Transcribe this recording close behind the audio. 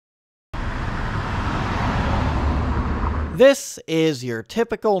This is your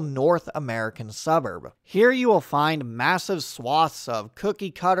typical North American suburb. Here you will find massive swaths of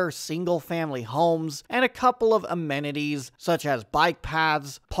cookie-cutter single-family homes and a couple of amenities such as bike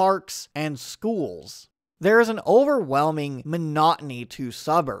paths, parks, and schools. There is an overwhelming monotony to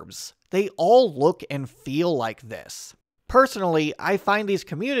suburbs. They all look and feel like this. Personally, I find these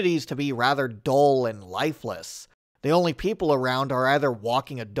communities to be rather dull and lifeless. The only people around are either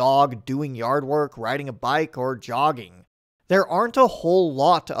walking a dog, doing yard work, riding a bike, or jogging. There aren't a whole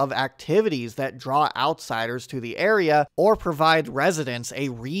lot of activities that draw outsiders to the area or provide residents a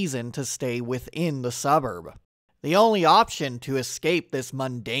reason to stay within the suburb. The only option to escape this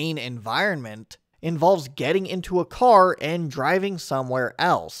mundane environment involves getting into a car and driving somewhere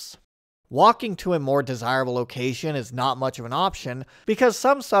else. Walking to a more desirable location is not much of an option because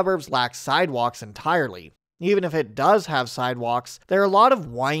some suburbs lack sidewalks entirely. Even if it does have sidewalks, there are a lot of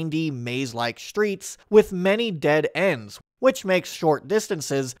windy, maze-like streets with many dead ends, which makes short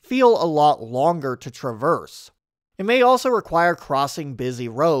distances feel a lot longer to traverse. It may also require crossing busy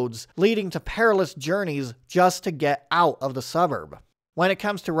roads, leading to perilous journeys just to get out of the suburb. When it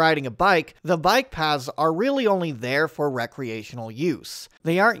comes to riding a bike, the bike paths are really only there for recreational use.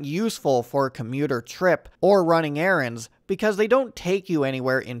 They aren't useful for a commuter trip or running errands because they don't take you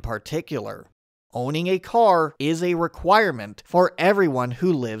anywhere in particular. Owning a car is a requirement for everyone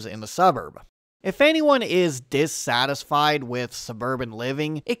who lives in the suburb. If anyone is dissatisfied with suburban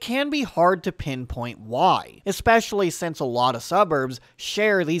living, it can be hard to pinpoint why, especially since a lot of suburbs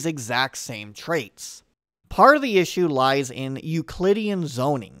share these exact same traits. Part of the issue lies in Euclidean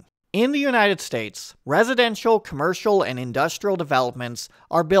zoning. In the United States, residential, commercial, and industrial developments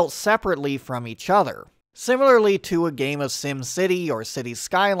are built separately from each other. Similarly to a game of SimCity or City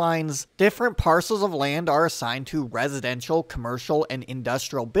Skylines, different parcels of land are assigned to residential, commercial, and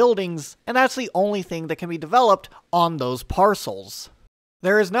industrial buildings, and that's the only thing that can be developed on those parcels.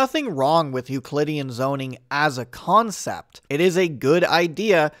 There is nothing wrong with Euclidean zoning as a concept. It is a good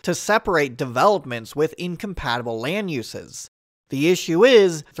idea to separate developments with incompatible land uses. The issue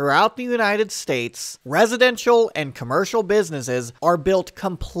is, throughout the United States, residential and commercial businesses are built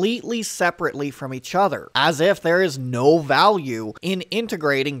completely separately from each other, as if there is no value in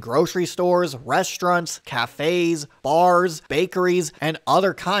integrating grocery stores, restaurants, cafes, bars, bakeries, and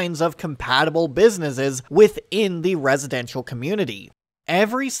other kinds of compatible businesses within the residential community.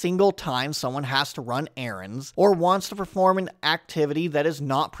 Every single time someone has to run errands or wants to perform an activity that is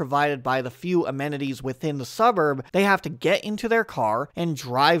not provided by the few amenities within the suburb, they have to get into their car and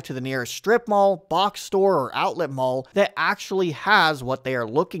drive to the nearest strip mall, box store, or outlet mall that actually has what they are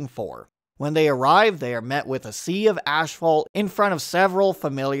looking for. When they arrive, they are met with a sea of asphalt in front of several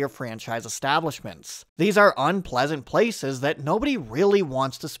familiar franchise establishments. These are unpleasant places that nobody really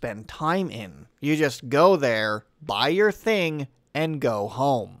wants to spend time in. You just go there, buy your thing, and go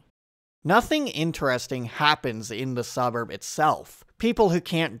home. Nothing interesting happens in the suburb itself. People who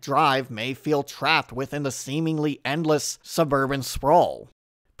can't drive may feel trapped within the seemingly endless suburban sprawl.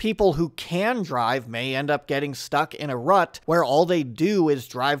 People who can drive may end up getting stuck in a rut where all they do is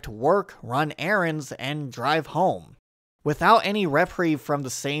drive to work, run errands, and drive home. Without any reprieve from the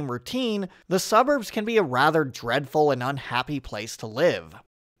same routine, the suburbs can be a rather dreadful and unhappy place to live.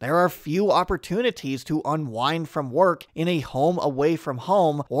 There are few opportunities to unwind from work in a home away from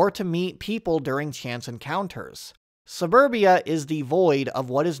home or to meet people during chance encounters. Suburbia is devoid of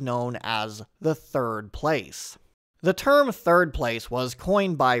what is known as the third place. The term third place was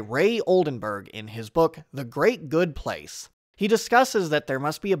coined by Ray Oldenburg in his book, The Great Good Place. He discusses that there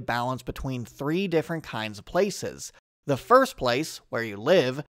must be a balance between three different kinds of places. The first place, where you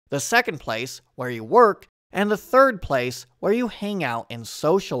live, the second place, where you work, and the third place, where you hang out and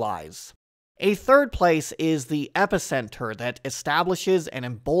socialize. A third place is the epicenter that establishes and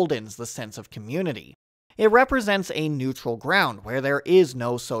emboldens the sense of community. It represents a neutral ground where there is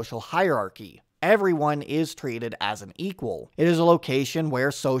no social hierarchy. Everyone is treated as an equal. It is a location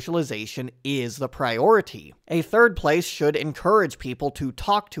where socialization is the priority. A third place should encourage people to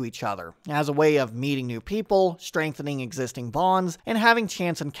talk to each other as a way of meeting new people, strengthening existing bonds, and having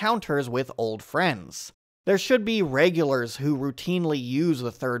chance encounters with old friends. There should be regulars who routinely use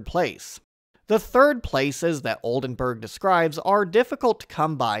the third place. The third places that Oldenburg describes are difficult to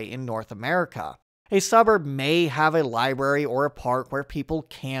come by in North America. A suburb may have a library or a park where people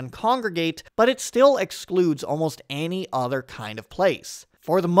can congregate, but it still excludes almost any other kind of place.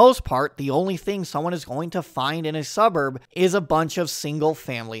 For the most part, the only thing someone is going to find in a suburb is a bunch of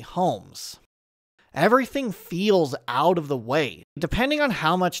single-family homes. Everything feels out of the way. Depending on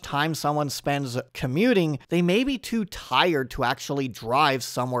how much time someone spends commuting, they may be too tired to actually drive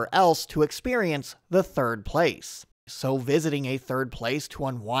somewhere else to experience the third place. so visiting a third place to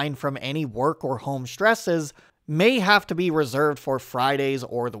unwind from any work or home stresses may have to be reserved for Fridays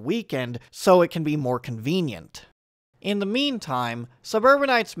or the weekend so it can be more convenient. In the meantime,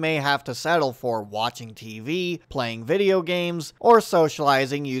 suburbanites may have to settle for watching TV, playing video games, or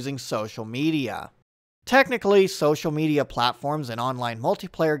socializing using social media. Technically, social media platforms and online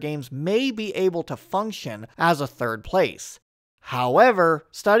multiplayer games may be able to function as a third place. However,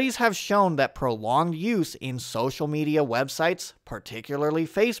 studies have shown that prolonged use in social media websites, particularly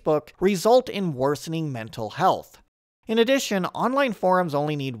Facebook, result in worsening mental health. In addition, online forums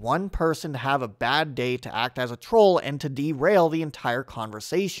only need one person to have a bad day to act as a troll and to derail the entire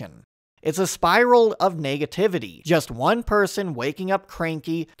conversation. It's a spiral of negativity. Just one person waking up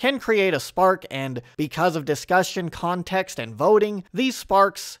cranky can create a spark, and because of discussion, context, and voting, these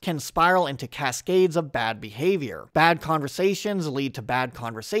sparks can spiral into cascades of bad behavior. Bad conversations lead to bad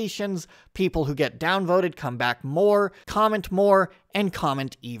conversations, people who get downvoted come back more, and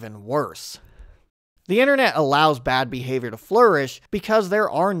comment even worse. The internet allows bad behavior to flourish because there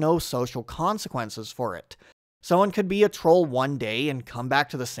are no social consequences for it. Someone could be a troll one day and come back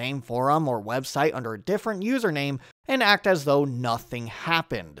to the same forum or website under a different username and act as though nothing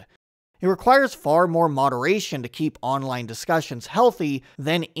happened. It requires far more moderation to keep online discussions healthy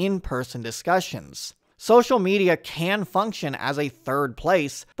than in-person discussions. Social media can function as a third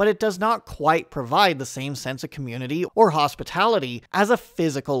place, but it does not quite provide the same sense of community or hospitality as a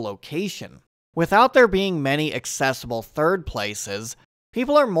physical location. Without there being many accessible third places,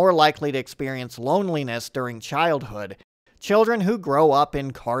 people are more likely to experience loneliness during childhood. Children who grow up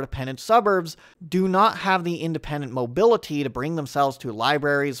in car-dependent suburbs do not have the independent mobility to bring themselves to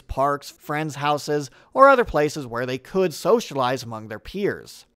libraries, parks, friends' houses, or other places where they could socialize among their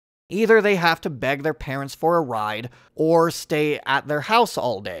peers. Either they have to beg their parents for a ride, or stay at their house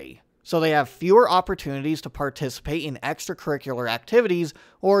all day. So they have fewer opportunities to participate in extracurricular activities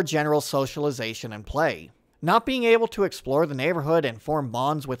or general socialization and play. Not being able to explore the neighborhood and form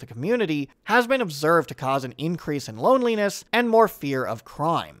bonds with the community has been observed to cause an increase in loneliness and more fear of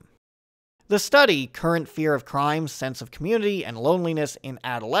crime. The study, Current Fear of Crime, Sense of Community, and Loneliness in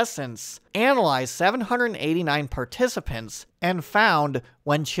Adolescents, analyzed 789 participants and found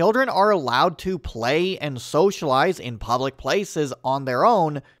when children are allowed to play and socialize in public places on their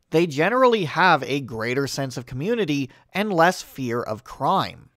own, they generally have a greater sense of community and less fear of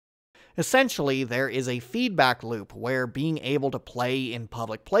crime. Essentially, there is a feedback loop where being able to play in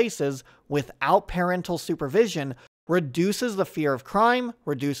public places without parental supervision reduces the fear of crime,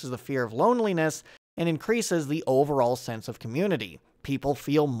 reduces the fear of loneliness, and increases the overall sense of community. People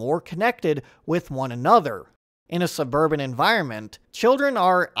feel more connected with one another. In a suburban environment, children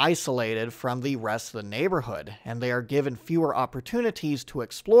are isolated from the rest of the neighborhood, and they are given fewer opportunities to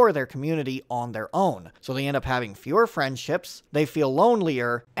explore their community on their own. So they end up having fewer friendships, they feel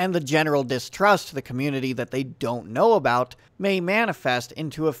lonelier, and the general distrust to the community that they don't know about may manifest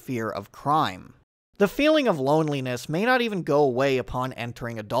into a fear of crime. The feeling of loneliness may not even go away upon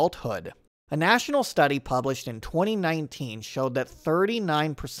entering adulthood. A national study published in 2019 showed that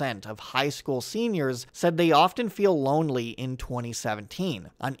 39% of high school seniors said they often feel lonely in 2017,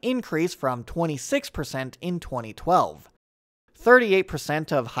 an increase from 26% in 2012.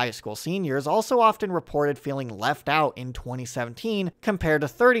 38% of high school seniors also often reported feeling left out in 2017 compared to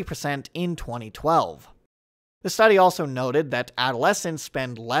 30% in 2012. The study also noted that adolescents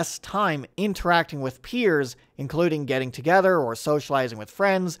spend less time interacting with peers, including getting together or socializing with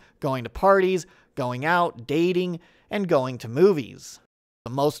friends, going to parties, going out, dating, and going to movies.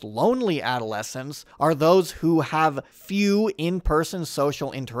 The most lonely adolescents are those who have few in-person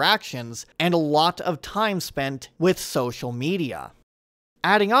social interactions and a lot of time spent with social media.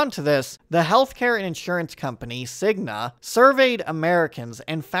 Adding on to this, the healthcare and insurance company Cigna surveyed Americans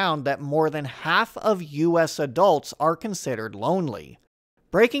and found that more than half of US adults are considered lonely.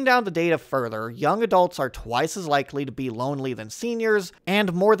 Breaking down the data further, young adults are twice as likely to be lonely than seniors,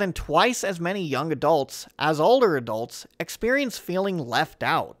 and more than twice as many young adults as older adults experience feeling left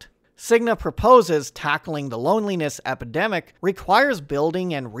out. Cigna proposes tackling the loneliness epidemic requires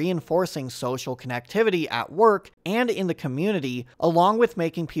building and reinforcing social connectivity at work and in the community, along with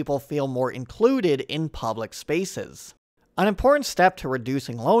making people feel more included in public spaces. An important step to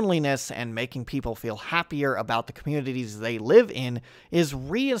reducing loneliness and making people feel happier about the communities they live in is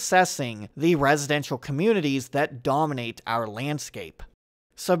reassessing the residential communities that dominate our landscape.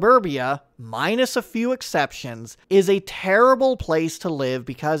 Suburbia, minus a few exceptions, is a terrible place to live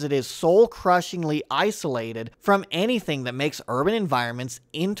because it is soul-crushingly isolated from anything that makes urban environments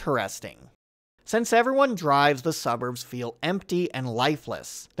interesting. Since everyone drives, the suburbs feel empty and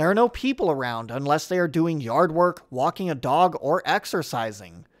lifeless. There are no people around unless they are doing yard work, walking a dog, or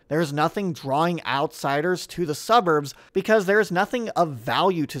exercising. There's nothing drawing outsiders to the suburbs because there's nothing of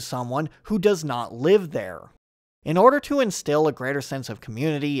value to someone who does not live there. In order to instill a greater sense of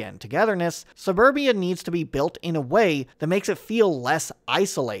community and togetherness, suburbia needs to be built in a way that makes it feel less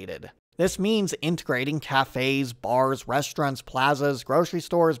isolated. This means integrating cafes, bars, restaurants, plazas, grocery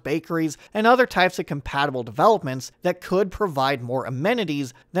stores, bakeries, and other types of compatible developments that could provide more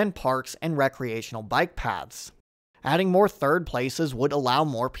amenities than parks and recreational bike paths. Adding more third places would allow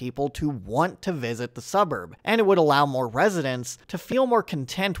more people to want to visit the suburb, and it would allow more residents to feel more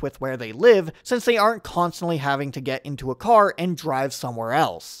content with where they live since they aren't constantly having to get into a car and drive somewhere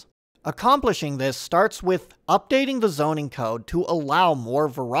else. Accomplishing this starts with updating the zoning code to allow more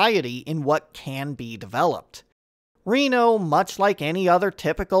variety in what can be developed. Reno, much like any other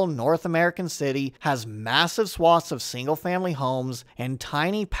typical North American city, has massive swaths of single-family homes and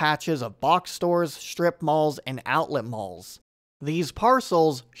tiny patches of box stores, strip malls, and outlet malls. These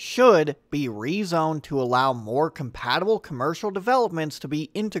parcels should be rezoned to allow more compatible commercial developments to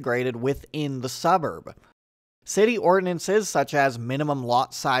be integrated within the suburb. City ordinances such as minimum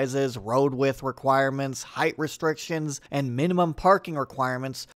lot sizes, road width requirements, height restrictions, and minimum parking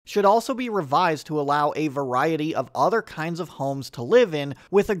requirements should also be revised to allow a variety of other kinds of homes to live in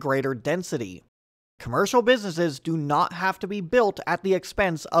with a greater density. Commercial businesses do not have to be built at the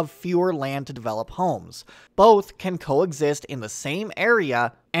expense of fewer land to develop homes. Both can coexist in the same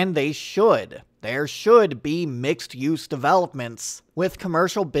area, and they should. There should be mixed-use developments, with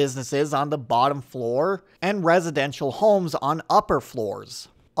commercial businesses on the bottom floor and residential homes on upper floors,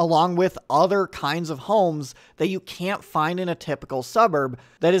 along with other kinds of homes that you can't find in a typical suburb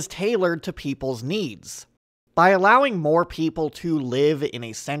that is tailored to people's needs. By allowing more people to live in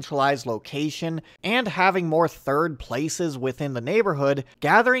a centralized location and having more third places within the neighborhood,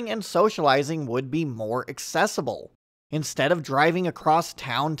 gathering and socializing would be more accessible. Instead of driving across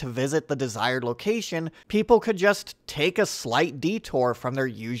town to visit the desired location, people could just take a slight detour from their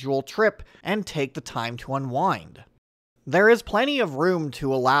usual trip and take the time to unwind. There is plenty of room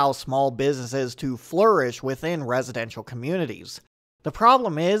to allow small businesses to flourish within residential communities. The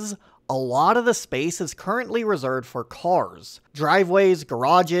problem is, a lot of the space is currently reserved for cars. Driveways,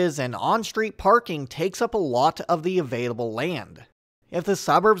 garages, and on-street parking takes up a lot of the available land. If the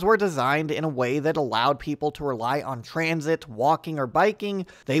suburbs were designed in a way that allowed people to rely on transit, walking, or biking,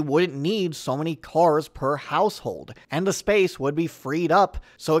 they wouldn't need so many cars per household, and the space would be freed up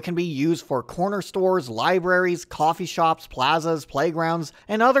so it can be used for corner stores, libraries, coffee shops, plazas, playgrounds,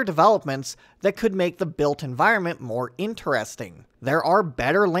 and other developments that could make the built environment more interesting. There are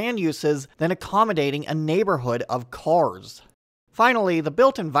better land uses than accommodating a neighborhood of cars. Finally, the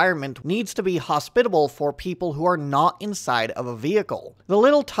built environment needs to be hospitable for people who are not inside of a vehicle. The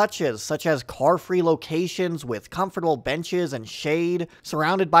little touches, such as car-free locations with comfortable benches and shade,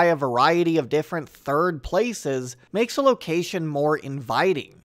 surrounded by a variety of different third places, makes a location more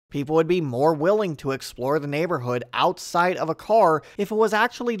inviting. People would be more willing to explore the neighborhood outside of a car if it was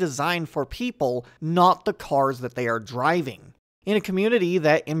actually designed for people, not the cars that they are driving. In a community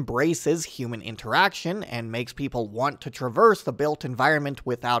that embraces human interaction and makes people want to traverse the built environment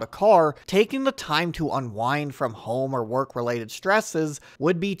without a car, taking the time to unwind from home or work-related stresses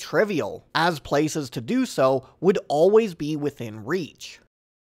would be trivial, as places to do so would always be within reach.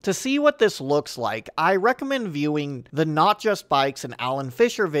 To see what this looks like, I recommend viewing the Not Just Bikes and Alan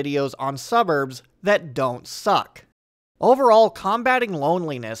Fisher videos on suburbs that don't suck. Overall, combating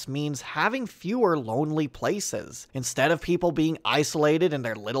loneliness means having fewer lonely places. Instead of people being isolated in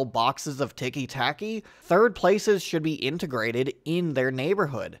their little boxes of ticky-tacky, third places should be integrated in their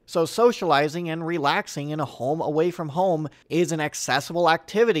neighborhood. So socializing and relaxing in a home away from home is an accessible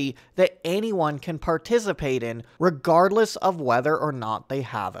activity that anyone can participate in, regardless of whether or not they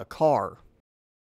have a car.